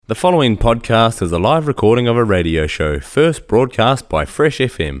The following podcast is a live recording of a radio show first broadcast by Fresh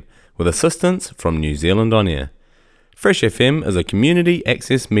FM with assistance from New Zealand On Air. Fresh FM is a community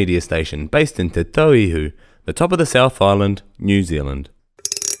access media station based in Te Tauihu, the top of the South Island, New Zealand.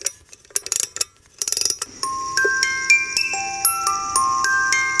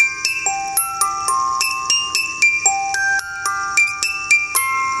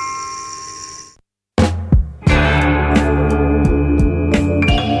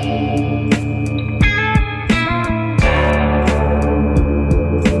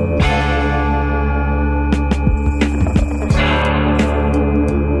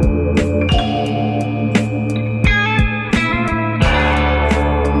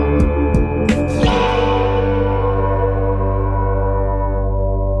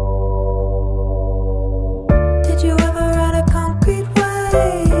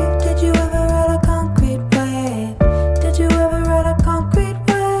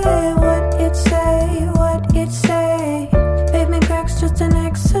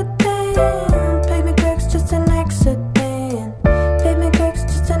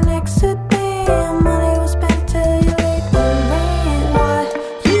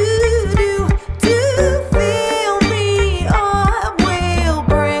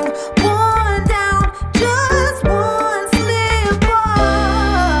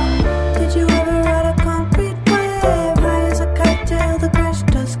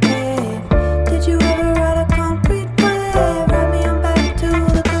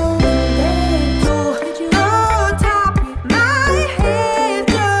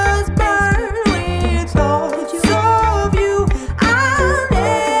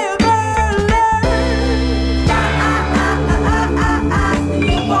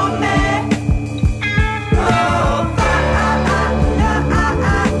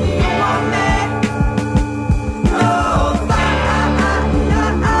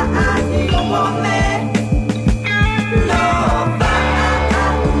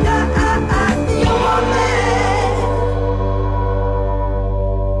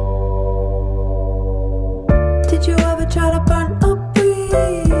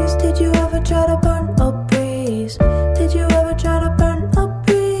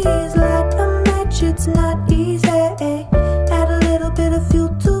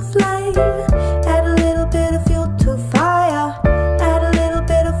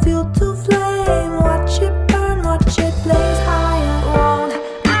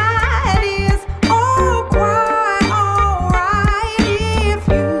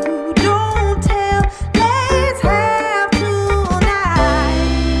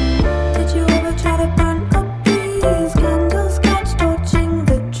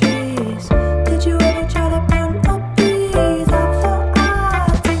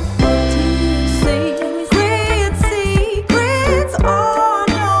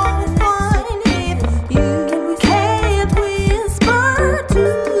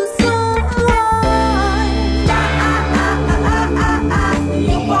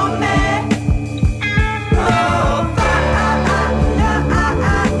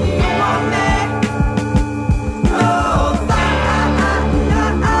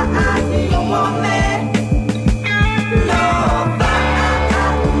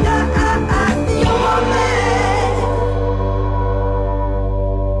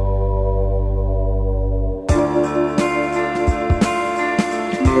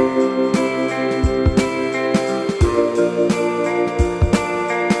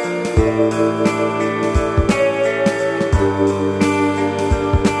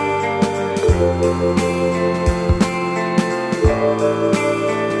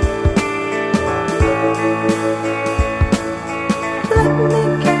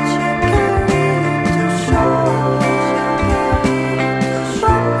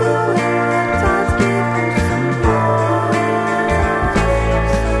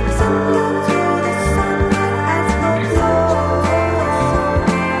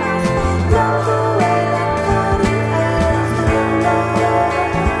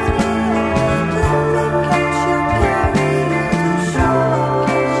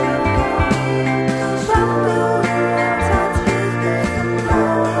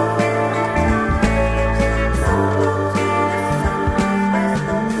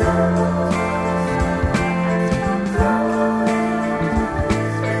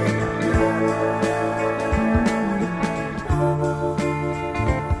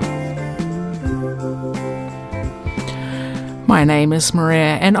 My name is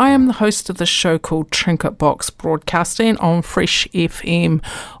Maria and I am the host of the show called Trinket Box, broadcasting on Fresh FM.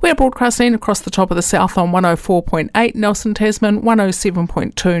 We are broadcasting across the top of the south on 104.8 Nelson Tasman,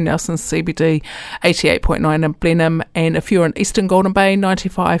 107.2 Nelson CBD, 88.9 in Blenheim, and if you're in Eastern Golden Bay,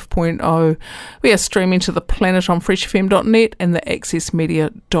 95.0. We are streaming to the planet on freshfm.net and the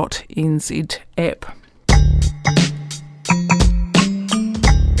accessmedia.nz app.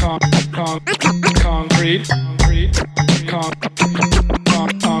 Concrete.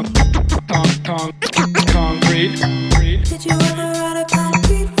 Did you ever ride a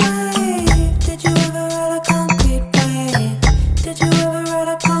concrete wave? Did you ever ride a concrete wave? Did you ever ride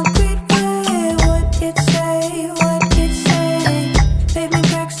a concrete wave? What it say? What it say? Pavement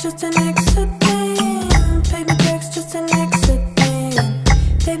cracks just an accident. Pavement cracks just an accident.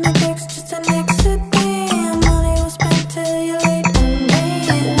 Pavement cracks just an accident. Money was spent till you late and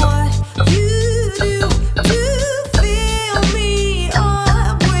late. What you do to fill me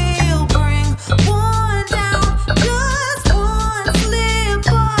up will bring one down, just one slip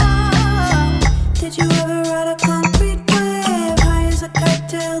up. Did you ever ride a concrete wave? High as a kite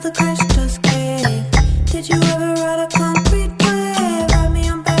till the crash just gave. Did you ever ride a concrete wave? Ride me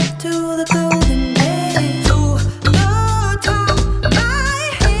on back to the golden days. To the top,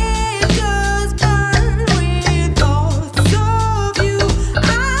 my head just burned with thoughts of you.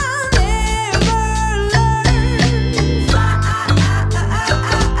 I'll never learn.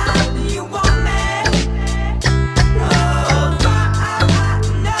 You want me? Oh,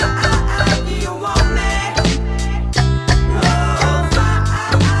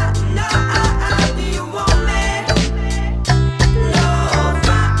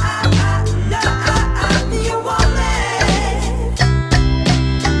 you want me?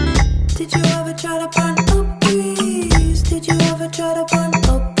 Did you ever try to burn a breeze? Did you ever try to burn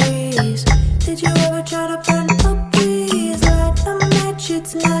a breeze? Did you ever try to burn a breeze? Light a match,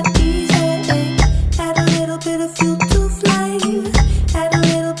 it's not easy. Add a little bit of fuel to flame. Add a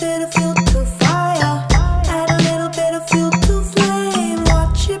little bit of fuel to fire. Add a little bit of fuel to flame.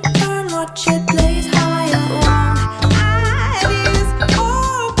 Watch it burn, watch it blaze higher. Wrong ideas,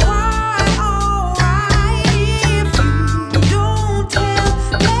 oh, quite alright. If you don't tell,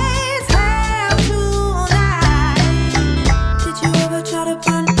 let's have tonight. Did you ever try to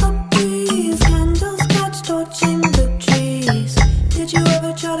burn a breeze? Candles, scotch, torching the trees. Did you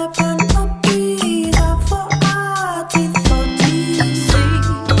ever try to burn a breeze? Eye for eye, teeth for teeth.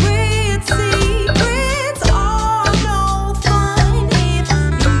 Secrets are no fun if you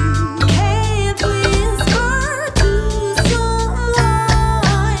can't whisper to someone.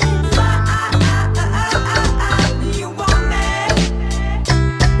 You want me?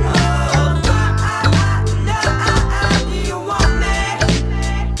 Oh,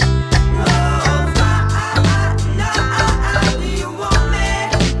 you want me?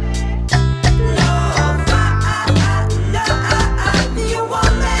 Oh, you want me? You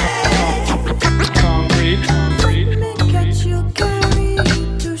want me? Concrete. Catch you carried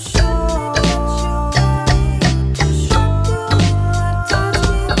to shore. Touch you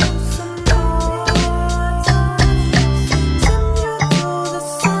some more. Send you to the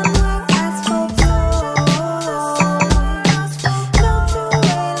sun where asphalt flows. Melt you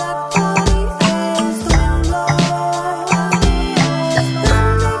away like body as the wind blows.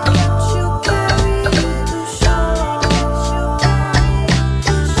 Let me catch you carried to shore.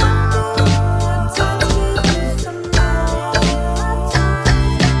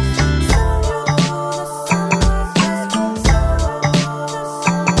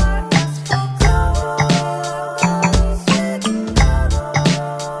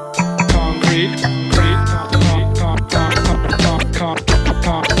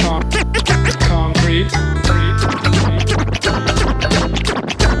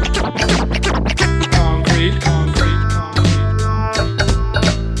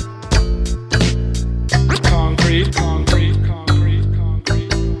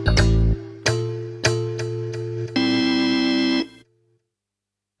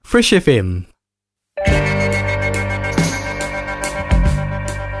 Fresh FM.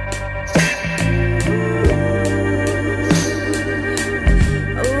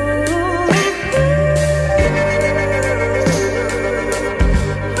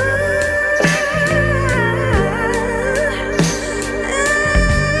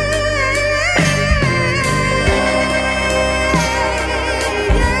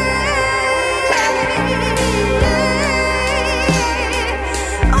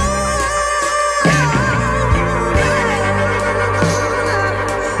 Oh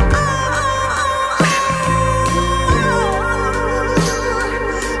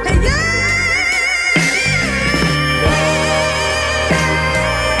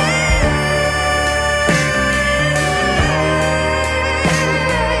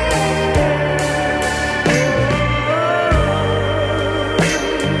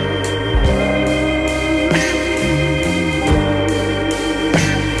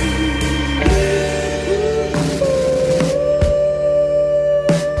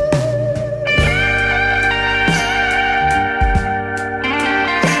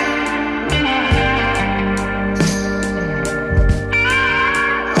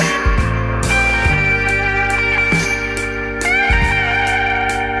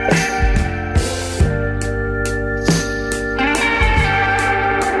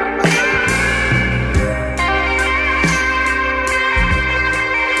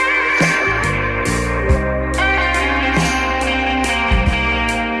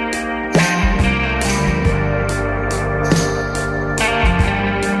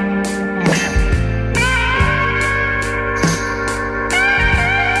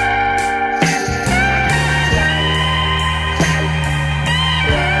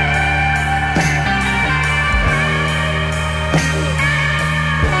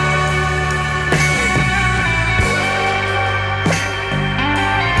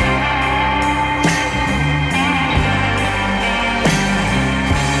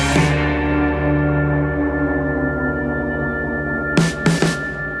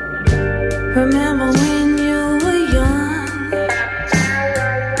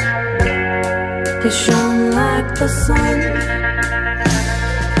They shone like the sun.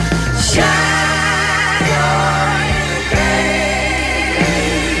 Shine on, you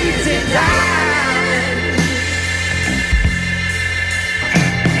crazy diamond.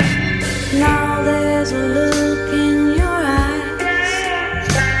 Now there's a look in your eyes,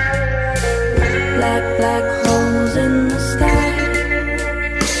 like black holes in the sky.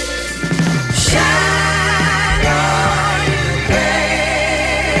 Shine on, you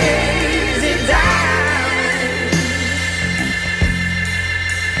crazy diamond.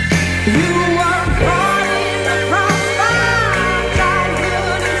 You were caught in the crossfire,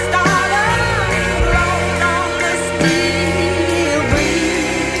 childhood and stardom, blown on the steel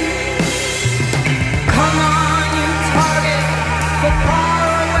breeze. Come on, you target for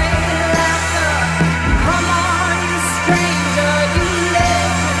faraway laughter. Come on, you stranger, you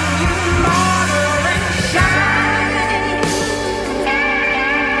legend, you martyr, and shine.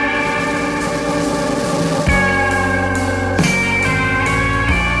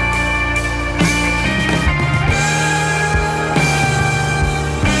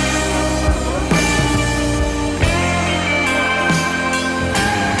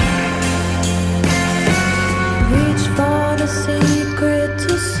 Reach for the secret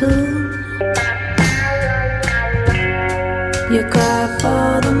too soon. You cry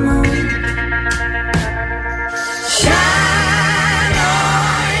for the moon. Shine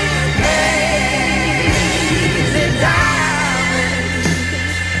on, you crazy diamond.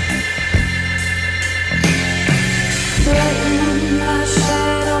 Threaten my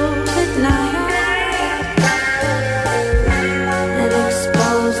shadows at night and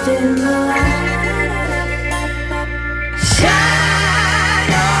exposed in the light.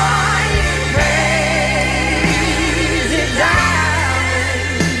 Shine on, you crazy diamond.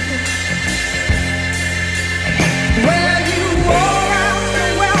 Well, you wore out the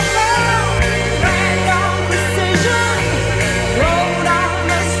welcome, random precision, rode on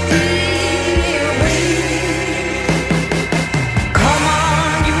the steel wheel. Come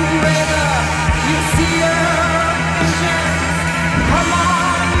on, you rigger, you seer of visions. Come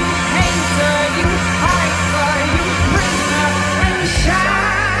on, you painter, you hiker, you prisoner, and shine.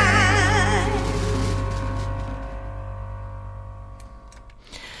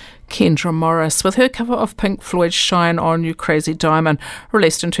 Kendra Morris with her cover of Pink Floyd's Shine On You Crazy Diamond,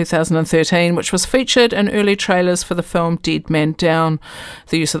 released in 2013, which was featured in early trailers for the film Dead Man Down.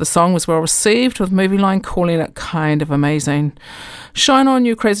 The use of the song was well received, with Movie Line calling it kind of amazing. Shine On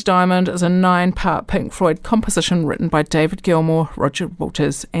You Crazy Diamond is a 9-part Pink Floyd composition written by David Gilmour, Roger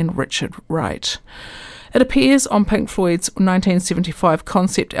Waters and Richard Wright. It appears on Pink Floyd's 1975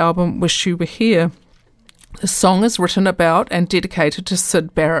 concept album Wish You Were Here. The song is written about and dedicated to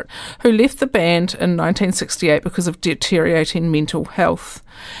Syd Barrett, who left the band in 1968 because of deteriorating mental health.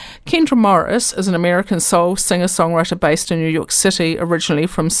 Kendra Morris is an American soul singer-songwriter based in New York City, originally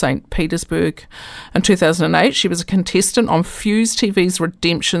from St. Petersburg. In 2008, she was a contestant on Fuse TV's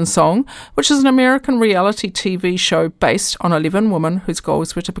Redemption Song, which is an American reality TV show based on 11 women whose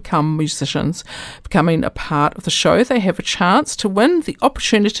goals were to become musicians. Becoming a part of the show, they have a chance to win the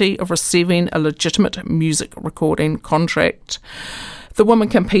opportunity of receiving a legitimate music recording contract. The women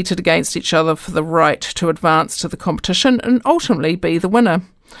competed against each other for the right to advance to the competition and ultimately be the winner.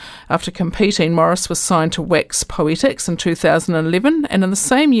 After competing, Morris was signed to Wax Poetics in 2011 and in the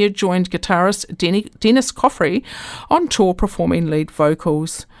same year joined guitarist Dennis Coffrey on tour performing lead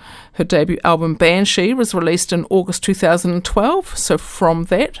vocals. Her debut album Banshee was released in August 2012, so from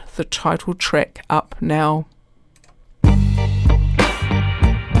that, the title track Up Now.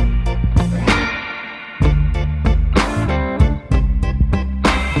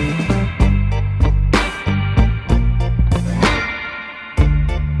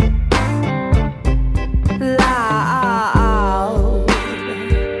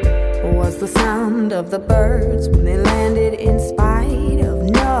 The sound of the birds when they landed in spite of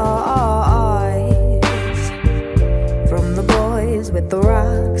noise from the boys with the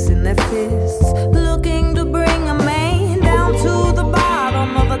rocks in their fists, looking to bring a man down to the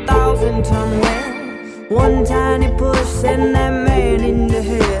bottom of a 1,000-ton well. One tiny push sent that man into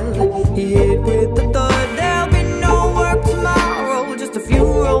hell. He hit with the thud. There'll be no work tomorrow, just a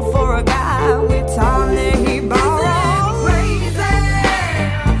funeral for a guy with time that he borrowed.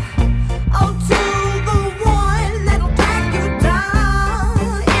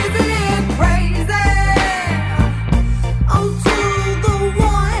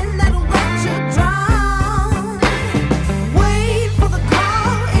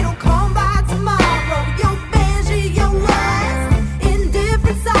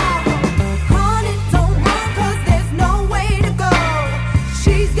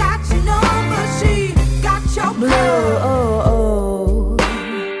 She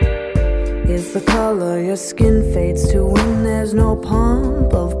skin fades to when there's no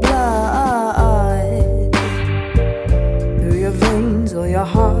pump of blood through your veins or your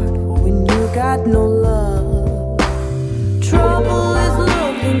heart, or when you got no love. Trouble is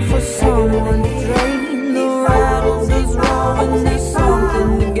looking for someone to drain the rattles is raw when there's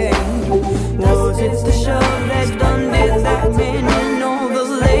something to gain. Was it the shove that done did that? Man, you know the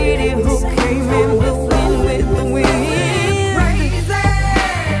lady who came in with the wind.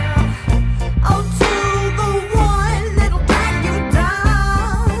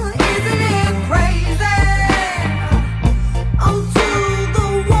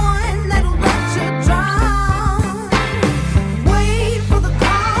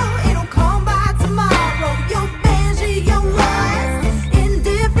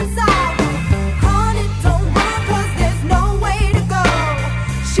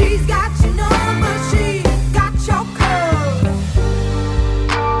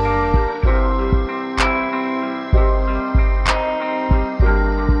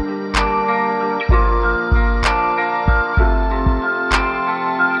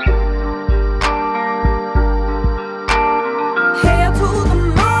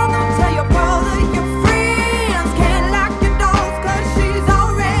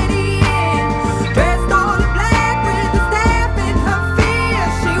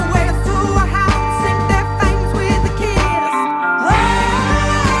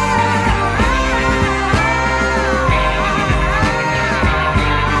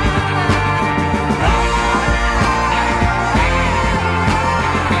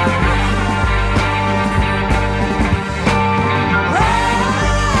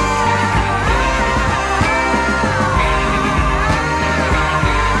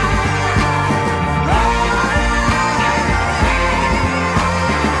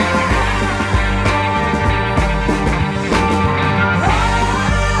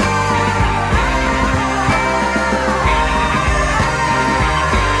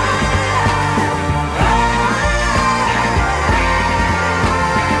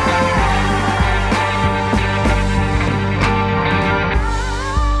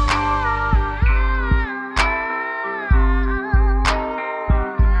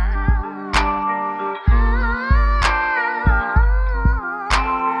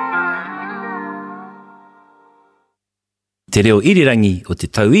 Te reo irirangi o te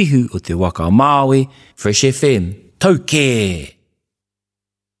tauihu o te waka o Māui, Fresh FM, tau kē!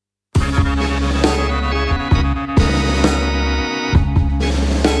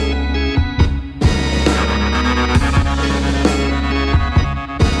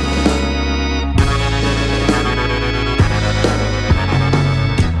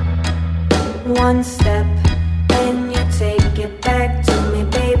 One step, then you take it back to me,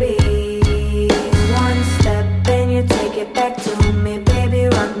 baby. One step, then you take it back to me, baby.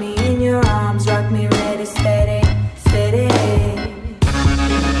 Rock me in your arms, rock me ready, steady, steady.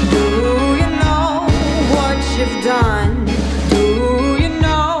 Do you know what you've done? Do you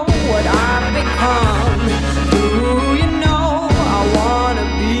know what I've become? Do you know I wanna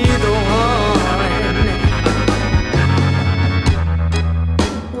be the one?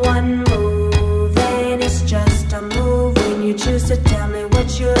 One move, and it's just a move. When you choose to tell me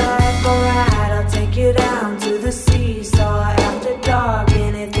what you like, alright, I'll take you down to the seesaw after dark.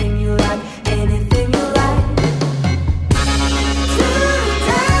 Anything you like, anything you like.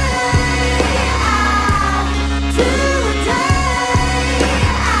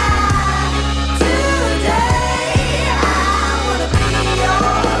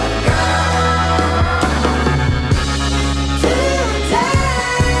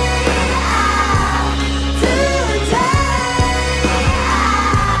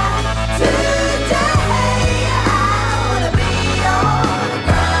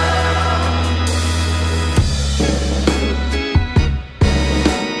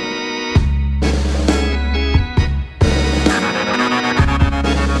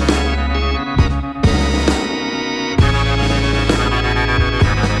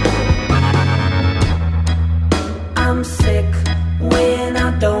 I'm sick when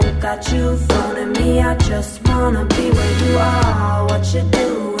I don't got you phoning me. I just wanna be where you are. What you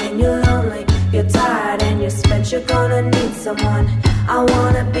do when you're lonely, you're tired and you're spent. You're gonna need someone. I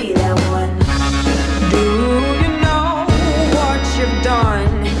wanna be that one. Do you know what you've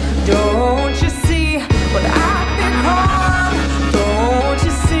done? Don't you see what I've become? Don't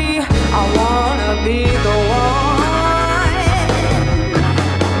you see I wanna be the one?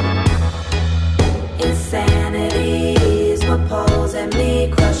 Insanity is what pulls at me,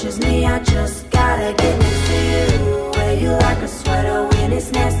 crushes me. I just gotta get next to you. Wear you like a sweater when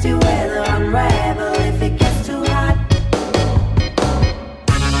it's nasty weather. Unravel if it gets too hot.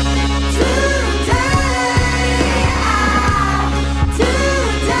 Today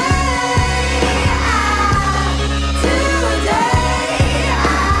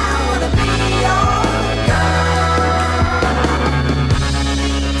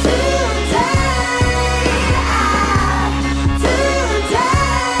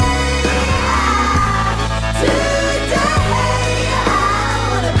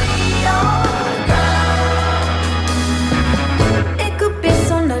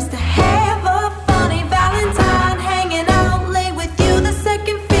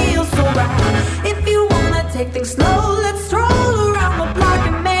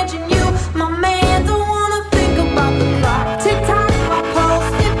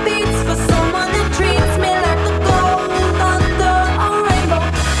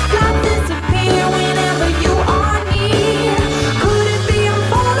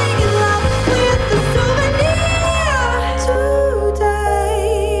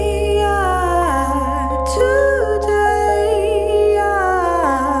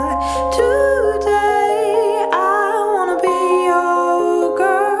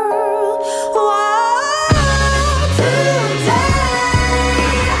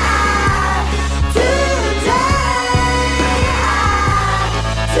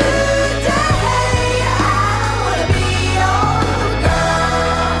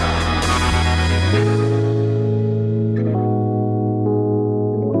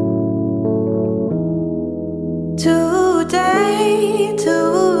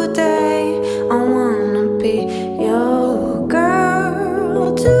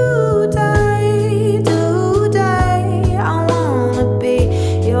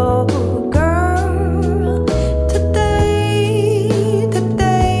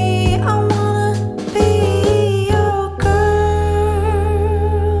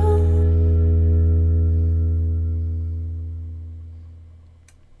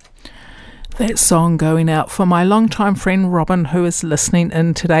That song going out for my longtime friend Robin, who is listening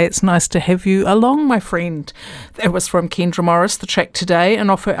in today. It's nice to have you along, my friend. That was from Kendra Morris, the track Today,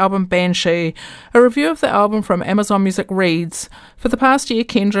 and off her album Banshee. A review of the album from Amazon Music reads, for the past year,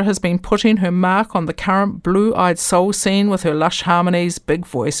 Kendra has been putting her mark on the current blue-eyed soul scene with her lush harmonies, big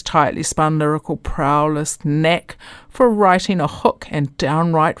voice, tightly spun lyrical prowess, knack for writing a hook and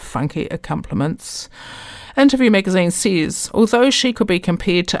downright funky accompaniments. Interview magazine says, although she could be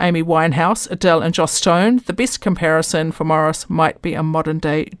compared to Amy Winehouse, Adele and Joss Stone, the best comparison for Morris might be a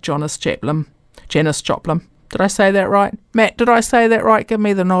modern-day Janis Joplin. Did I say that right? Matt, did I say that right? Give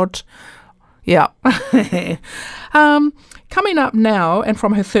me the nod. Yeah. Coming up now, and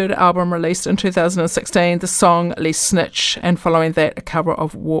from her third album released in 2016, the song Les Snitch, and following that, a cover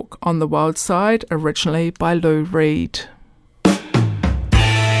of Walk on the Wild Side, originally by Lou Reed.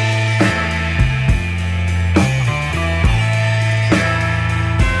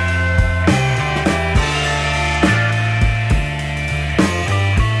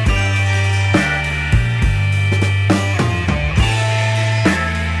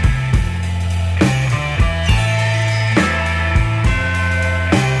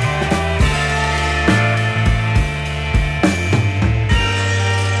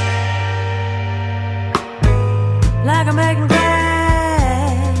 Like I'm making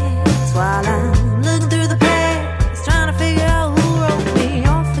plans while I'm looking through the past, trying to figure out who wrote me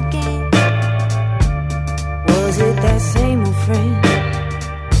off again. Was it that same old friend?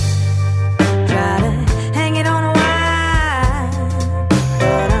 Try to hang it on a wire,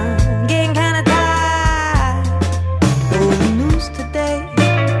 but I'm getting kinda tired. Oh, the news today,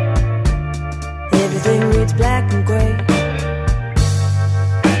 everything reads black and gray.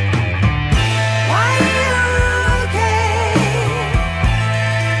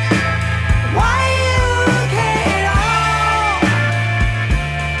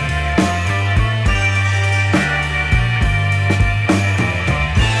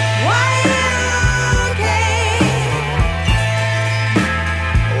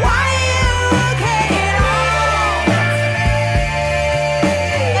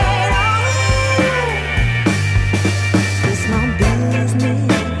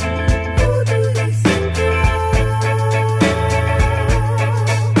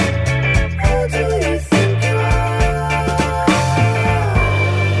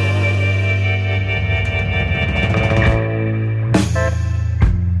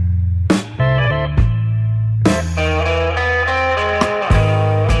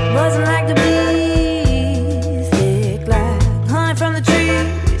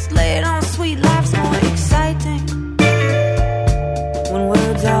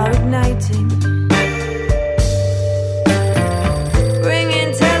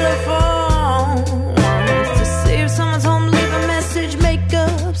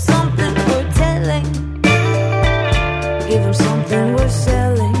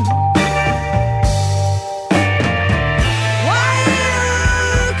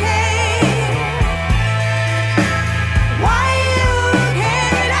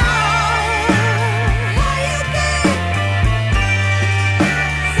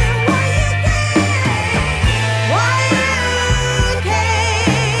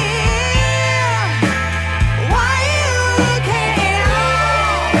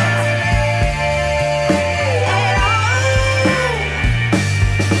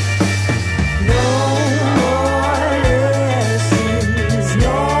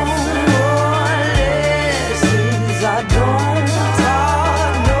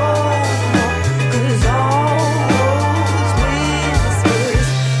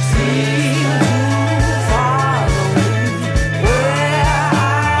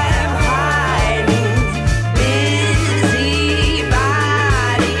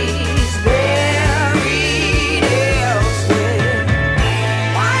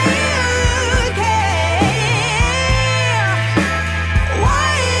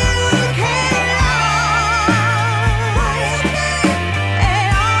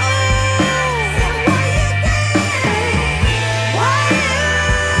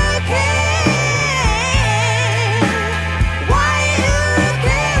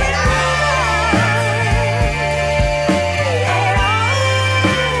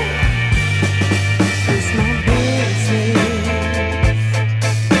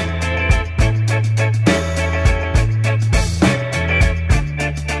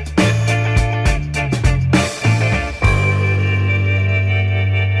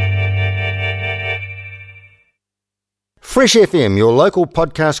 Fresh FM, your local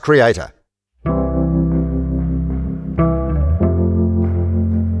podcast creator.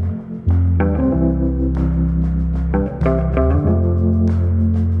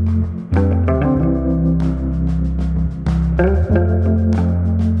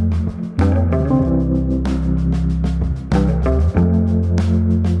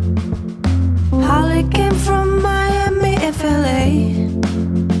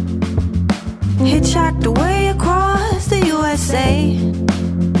 hitchhiked away across the USA.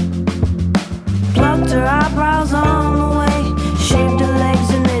 Plucked her eyebrows on the way, shaved her legs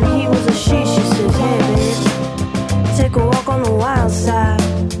and then he was a she. She says, hey babe, take a walk on the wild side.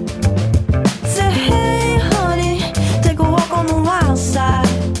 Said, hey honey, take a walk on the wild side.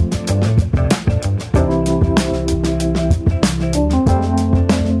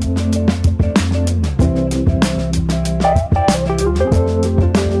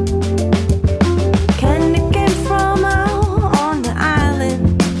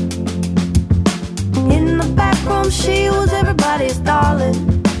 She was everybody's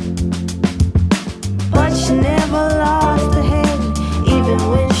darling, but she never lost her head. Even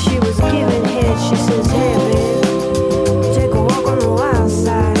when she was giving head, she says, hey babe, take a walk on the wild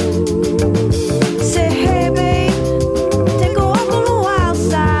side. Say, hey babe, take a walk on the wild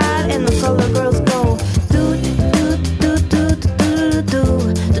side. And the color girls go do do do do do do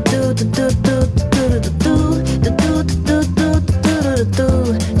do do do do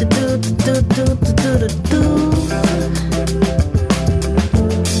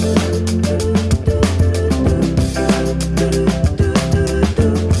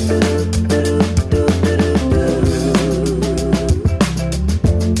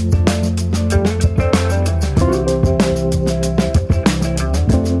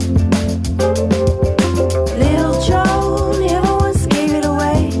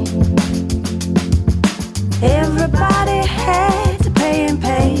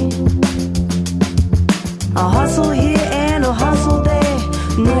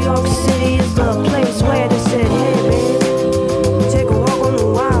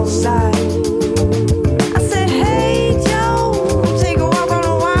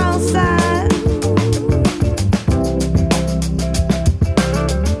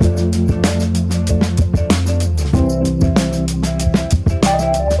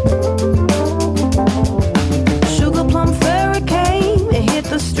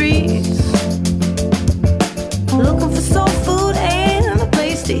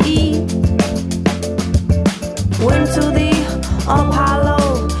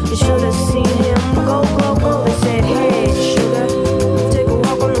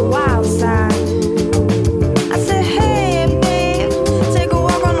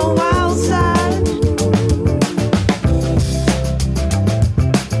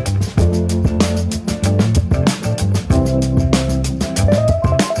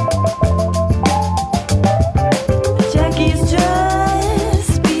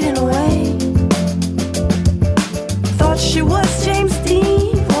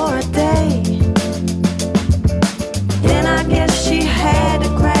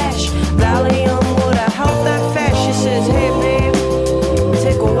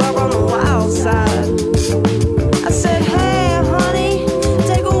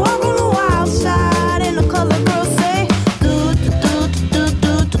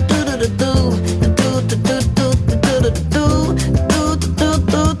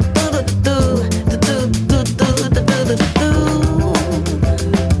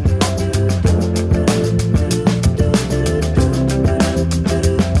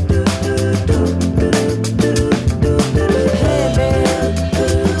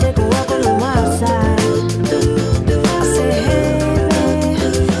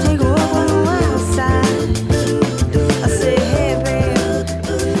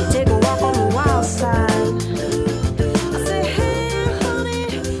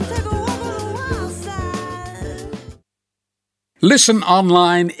Listen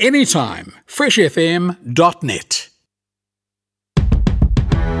online anytime. freshfm.net.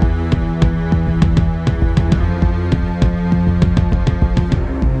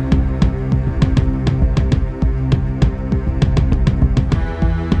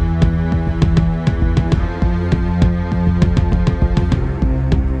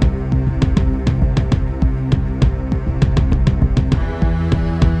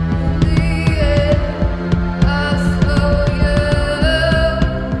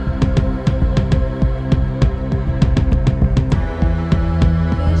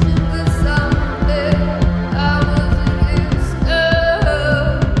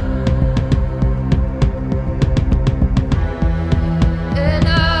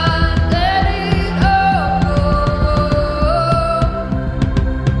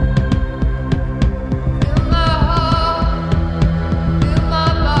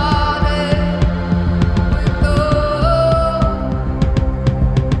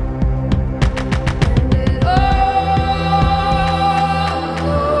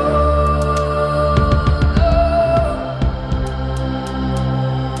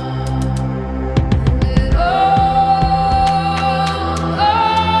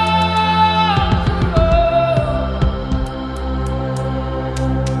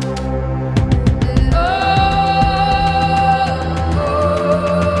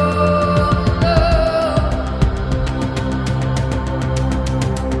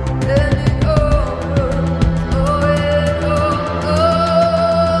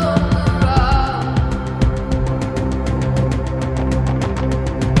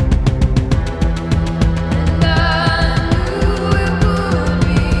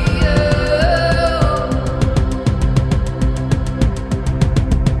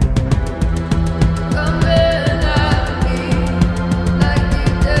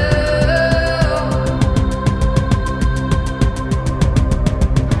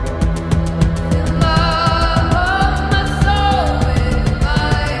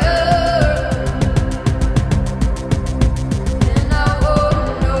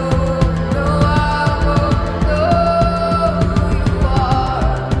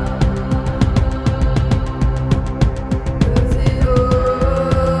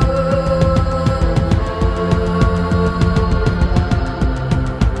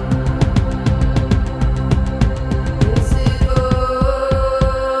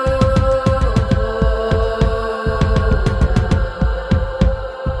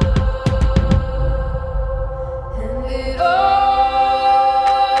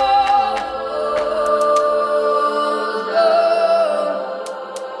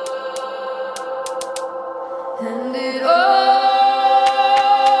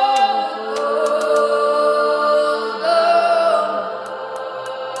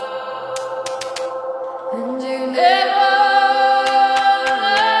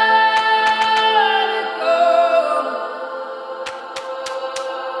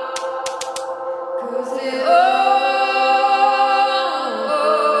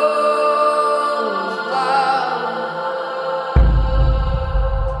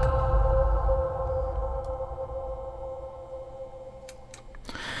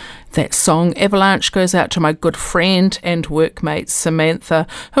 That song, Avalanche, goes out to my good friend and workmate Samantha,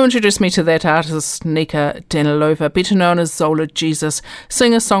 who introduced me to that artist, Nika Danilova, better known as Zola Jesus,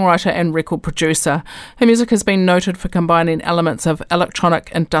 singer, songwriter and record producer. Her music has been noted for combining elements of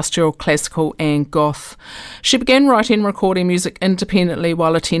electronic, industrial, classical and goth. She began writing and recording music independently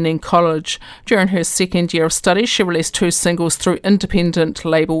while attending college. During her second year of studies, she released 2 singles through independent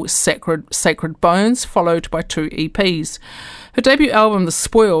label Sacred Bones, followed by 2 EPs. Her debut album, The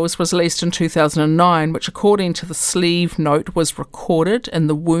Spoils, was released in 2009, which, according to the sleeve note, was recorded in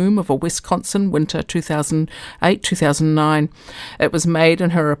the womb of a Wisconsin winter 2008-2009. It was made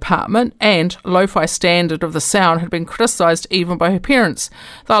in her apartment, and lo-fi standard of the sound had been criticised even by her parents.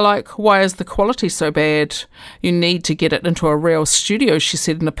 They're like, why is the quality so bad? You need to get it into a real studio, she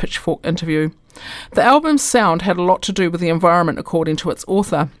said in a Pitchfork interview. The album's sound had a lot to do with the environment, according to its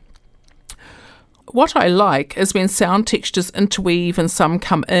author. What I like is when sound textures interweave and some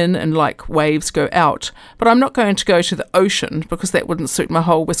come in and like waves go out. But I'm not going to go to the ocean because that wouldn't suit my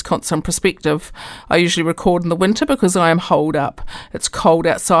whole Wisconsin perspective. I usually record in the winter because I am holed up. It's cold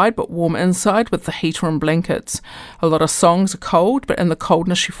outside but warm inside with the heater and blankets. A lot of songs are cold, but in the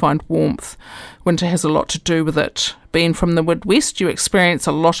coldness you find warmth. Winter has a lot to do with it. Being from the Midwest, you experience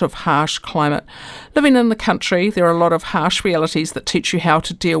a lot of harsh climate. Living in the country, there are a lot of harsh realities that teach you how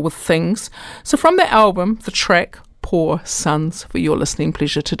to deal with things. So from the album, the track Poor Sons, for your listening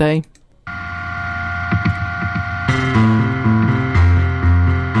pleasure today.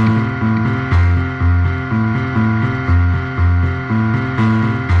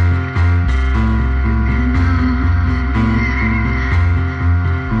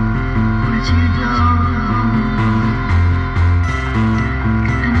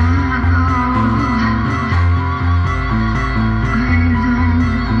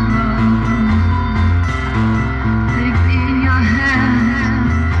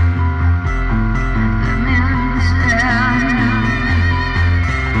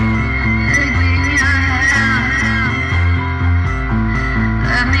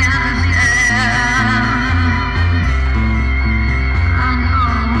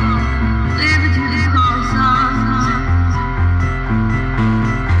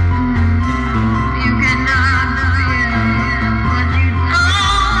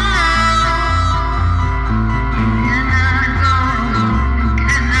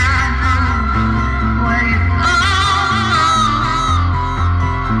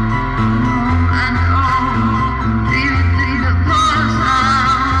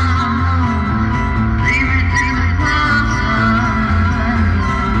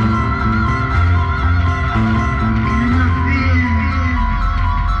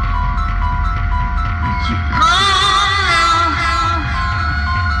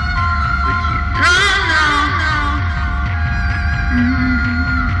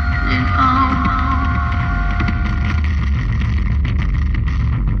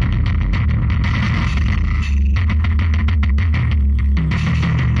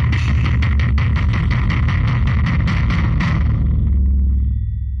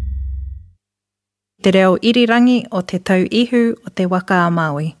 Te reo irirangi o te tau ihu o te waka a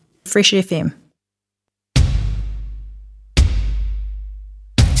Māui. Fresh FM.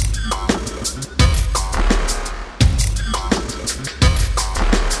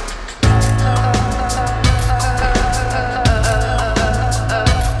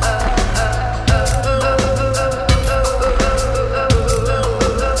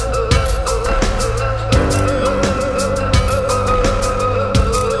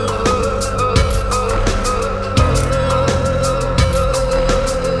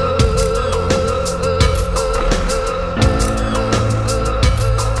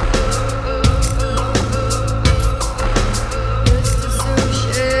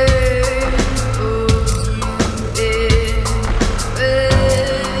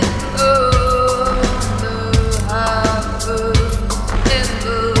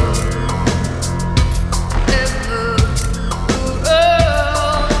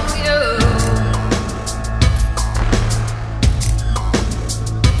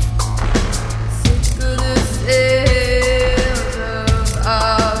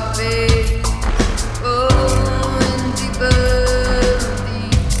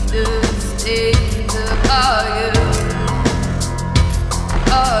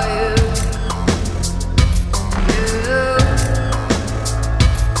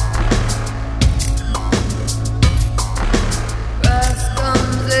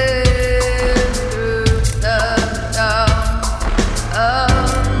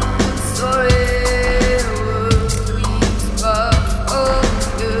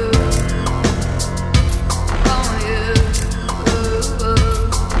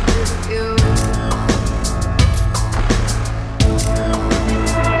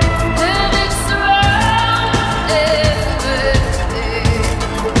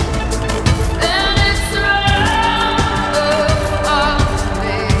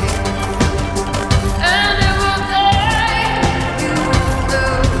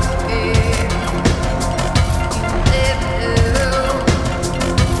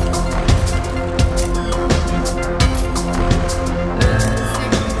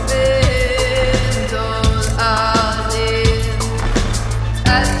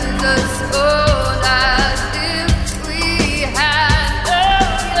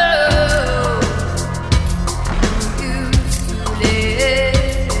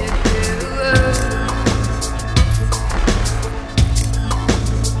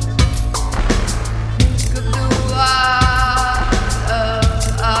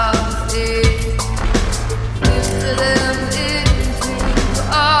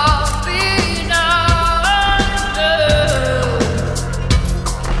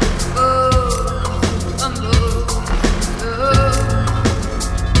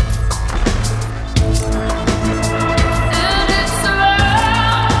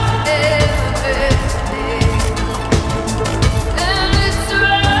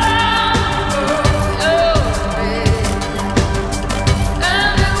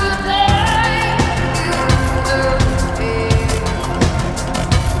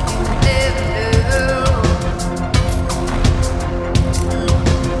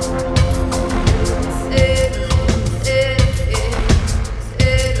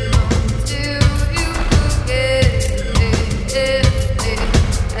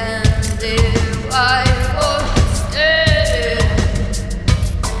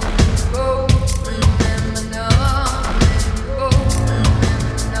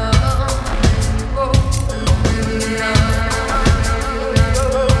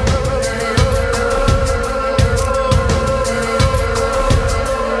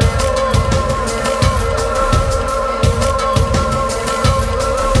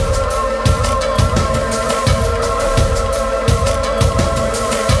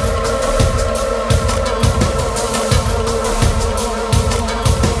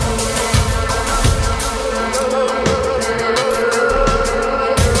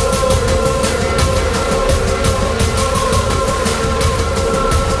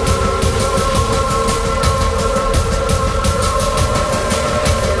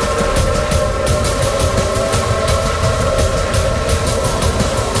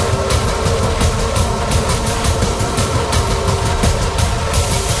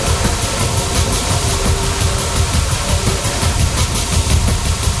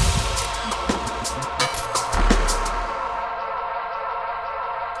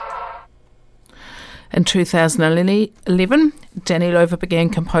 In 2011, Danny Lover began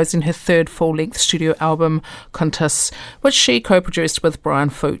composing her third full-length studio album, Contis, which she co-produced with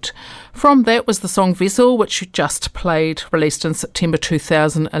Brian Foote. From that was the song Vessel, which you just played, released in September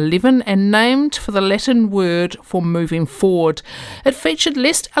 2011 and named for the Latin word for moving forward. It featured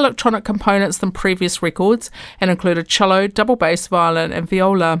less electronic components than previous records and included cello, double bass, violin and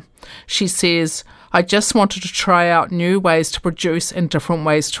viola. She says, I just wanted to try out new ways to produce and different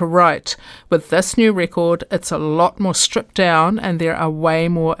ways to write. With this new record, it's a lot more stripped down and there are way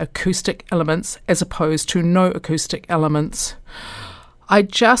more acoustic elements as opposed to no acoustic elements. I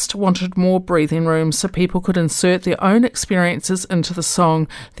just wanted more breathing room so people could insert their own experiences into the song,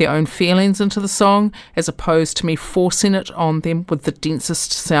 their own feelings into the song, as opposed to me forcing it on them with the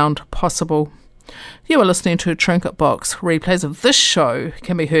densest sound possible. You are listening to Trinket Box. Replays of this show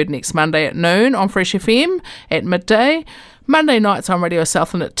can be heard next Monday at noon on Fresh FM at midday, Monday nights on Radio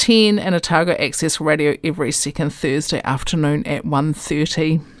Southland at 10 and Otago Access Radio every second Thursday afternoon at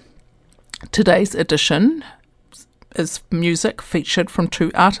 1:30. Today's edition is music featured from two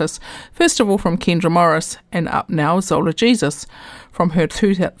artists. First of all from Kendra Morris and up now Zola Jesus. From her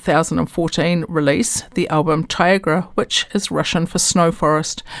 2014 release, the album Tiagra, which is Russian for snow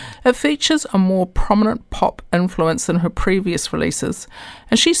forest. It features a more prominent pop influence than her previous releases,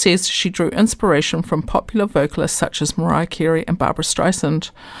 and she says she drew inspiration from popular vocalists such as Mariah Carey and Barbra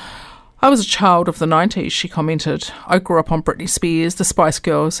Streisand. I was a child of the 90s, she commented. I grew up on Britney Spears, the Spice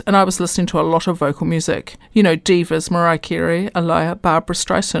Girls, and I was listening to a lot of vocal music. You know, divas, Mariah Carey, Aaliyah, Barbra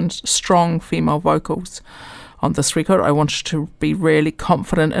Streisand, strong female vocals. On this record, I wanted to be really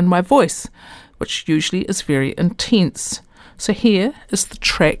confident in my voice, which usually is very intense. So here is the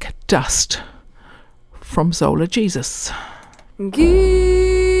track Dust from Zola Jesus. Give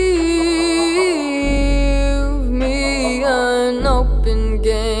me an open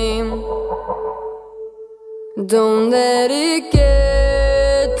game. Don't let it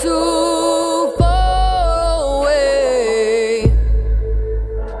get too far away.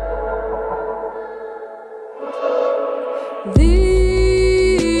 This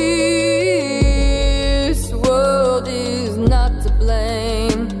world is not to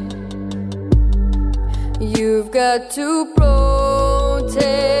blame. You've got to protect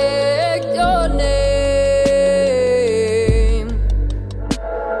your name.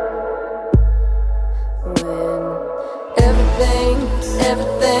 When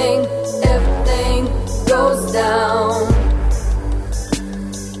everything goes down,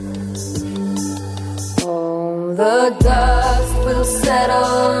 all the dust will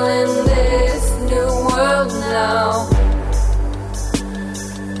settle in this new world now.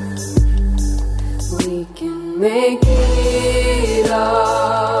 We can make it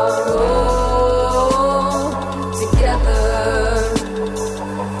our own together.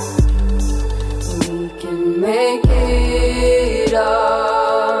 We can make it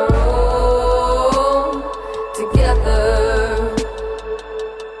our own together.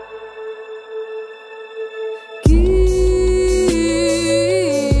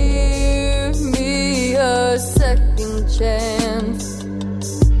 Give me a second chance.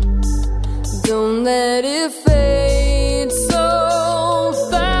 Don't let it fade so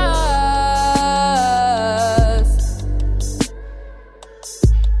fast.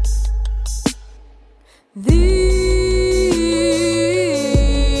 This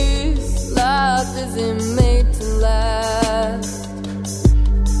life isn't made to last.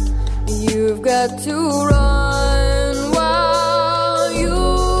 You've got to run while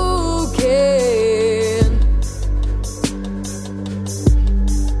you can.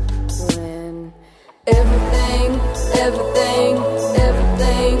 When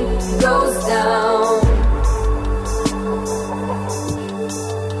everything goes down,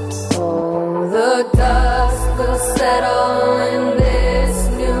 all the dust will settle in this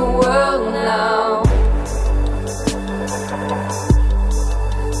new world now.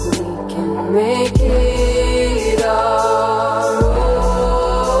 We can make it our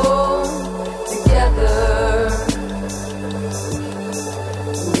own together.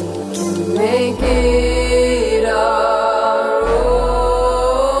 We can make it our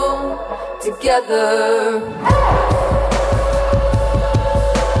own together.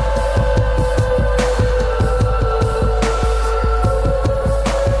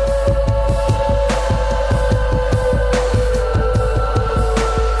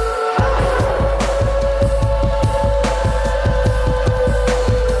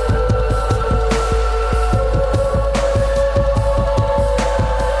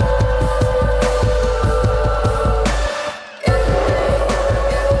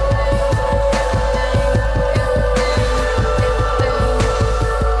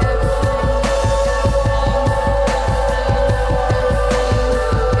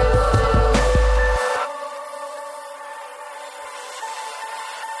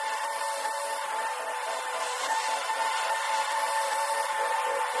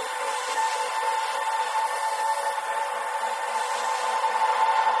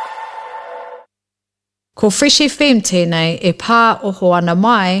 Ko Fresh FM tēnei e pā oho ana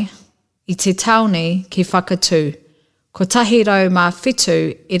mai I te taone ki whakatū. Ko tahi rau mā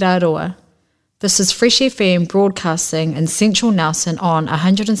whitu I rāroa. This is Fresh FM broadcasting in Central Nelson on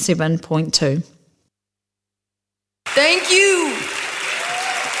 107.2. Thank you.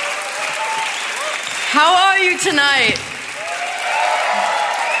 How are you tonight?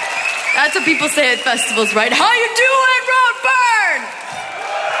 That's what people say at festivals, right? How you doing, Roadburn?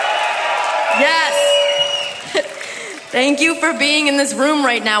 Yes. Thank you for being in this room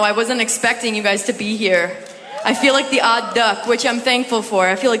right now. I wasn't expecting you guys to be here. I feel like the odd duck, which I'm thankful for.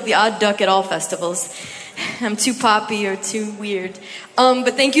 I feel like the odd duck at all festivals. I'm too poppy or too weird.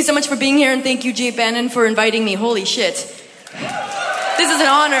 But thank you so much for being here, and thank you, Jay Bannon, for inviting me. Holy shit. This is an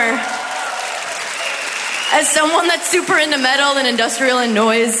honor. As someone that's super into metal and industrial and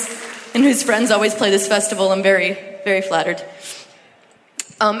noise, and whose friends always play this festival, I'm very, very flattered.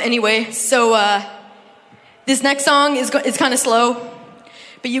 Anyway, so this next song is kind of slow,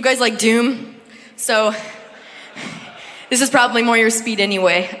 but you guys like Doom, so this is probably more your speed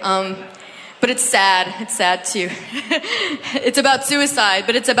anyway. But it's sad. It's sad too. It's about suicide,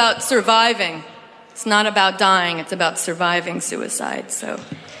 but it's about surviving. It's not about dying. It's about surviving suicide. So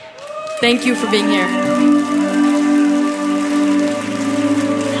thank you for being here.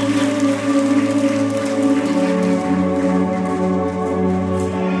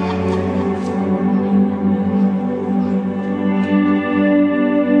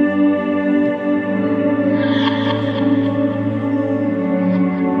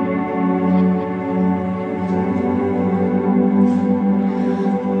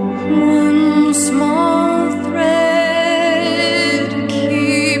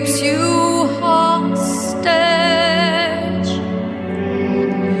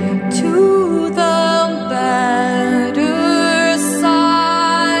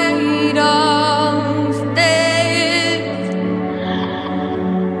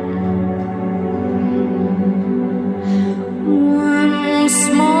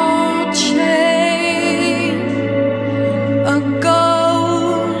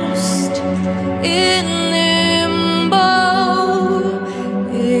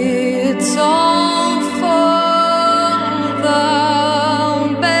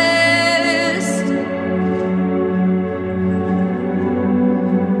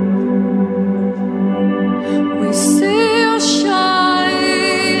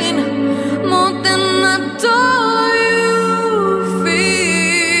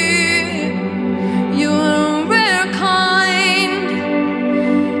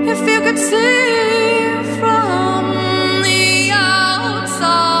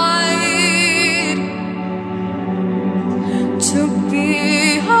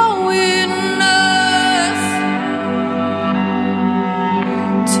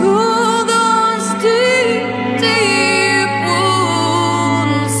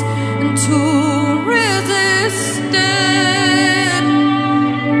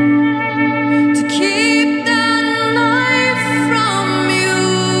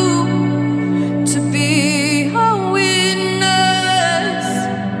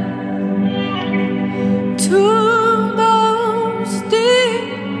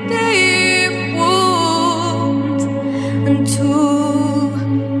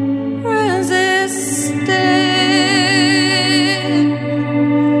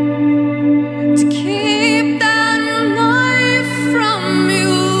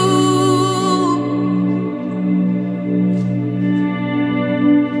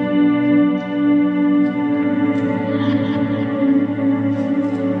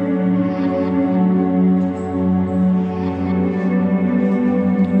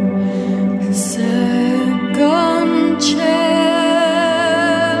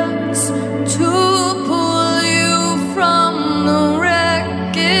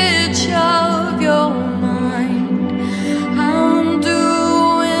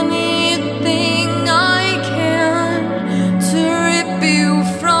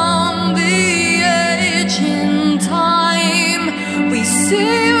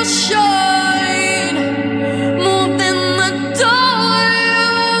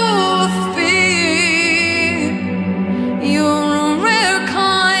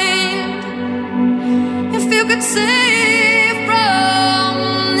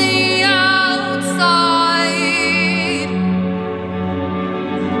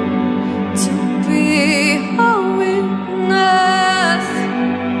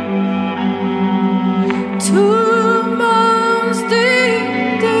 To most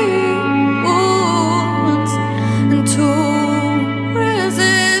deep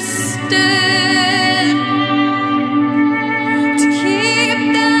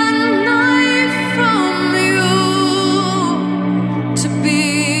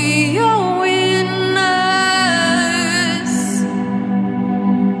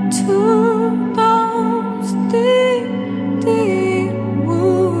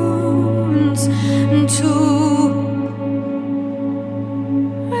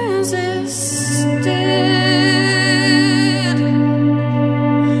resisted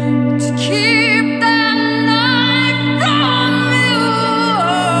to keep that knife from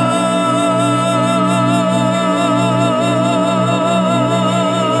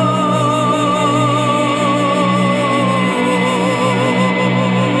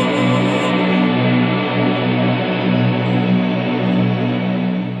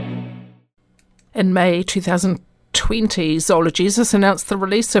In May 2020, Zola Jesus announced the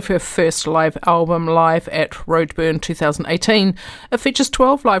release of her first live album, Live at Roadburn 2018. It features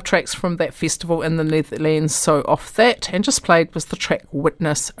 12 live tracks from that festival in the Netherlands, so off that, and just played was the track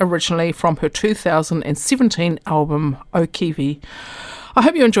Witness, originally from her 2017 album, Okivi. I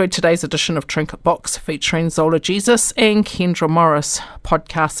hope you enjoyed today's edition of Trinket Box featuring Zola Jesus and Kendra Morris.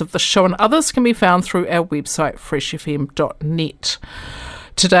 Podcasts of the show and others can be found through our website, freshfm.net.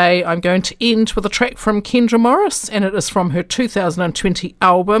 Today I'm going to end with a track from Kendra Morris, and it is from her 2020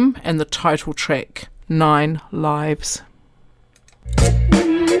 album and the title track, 9 Lives.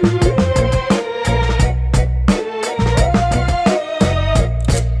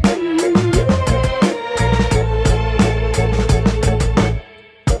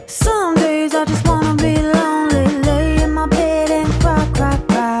 Some days I just wanna be lonely, lay in my bed and cry, cry,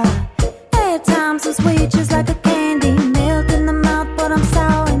 cry. At times it's sweet just like a candy, melt in the mouth but I'm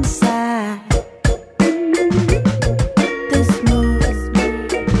sour inside. This mood,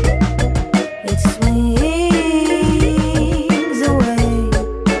 it swings away.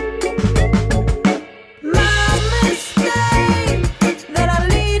 My mistake that I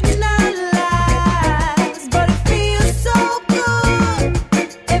lead nine lives, but it feels so good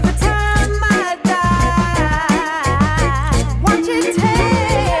every time I die. Watch it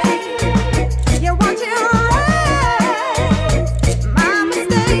take, yeah, watch it ride. My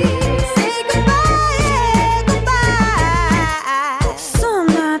mistake, say goodbye, goodbye. Some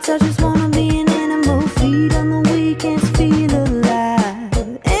nights I just wanna be an animal, feed on the weekends, feel alive.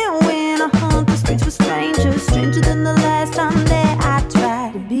 And when I hunt the streets for strangers, stranger than the last time that I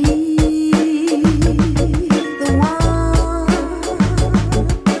tried to be the one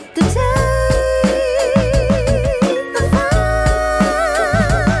to take the fight.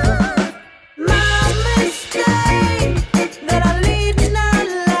 My mistake that I lead nine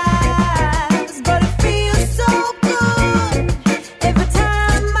lives, but it feels so good every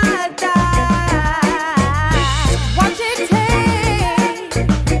time I die. Watch it take,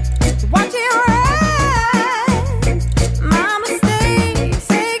 watch it ride. My mistake,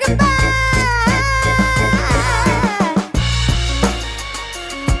 say goodbye.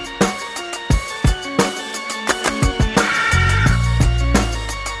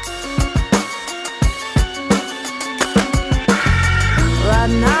 Right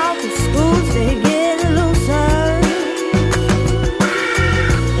now the schools they get looser,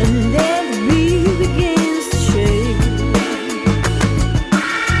 and then the breeze begins to shake.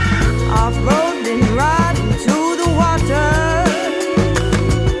 Off-road and right into the water.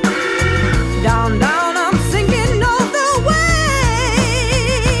 Down, down, I'm sinking all the way.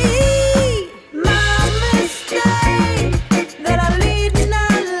 My mistake that I lead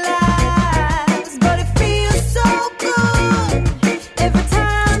nine lives, but it feels so good every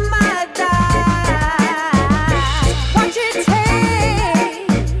time I die. Watch it take,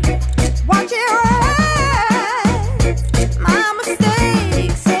 watch it ride. My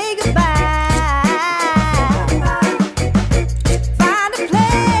mistake, say goodbye. Find a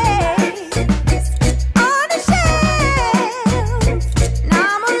place on the shelf.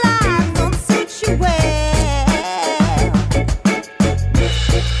 Now my life don't suit you well.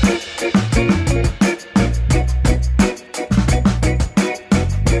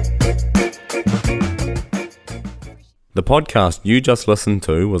 The podcast you just listened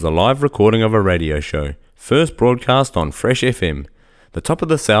to was a live recording of a radio show, first broadcast on Fresh FM, the top of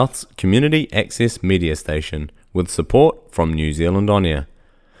the South's community access media station, with support from New Zealand On Air.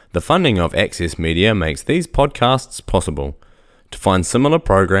 The funding of Access Media makes these podcasts possible. To find similar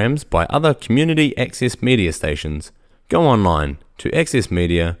programs by other community access media stations, go online to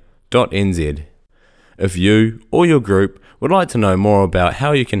accessmedia.nz. If you or your group would like to know more about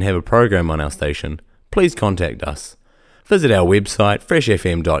how you can have a program on our station, please contact us. Visit our website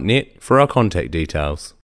freshfm.net for our contact details.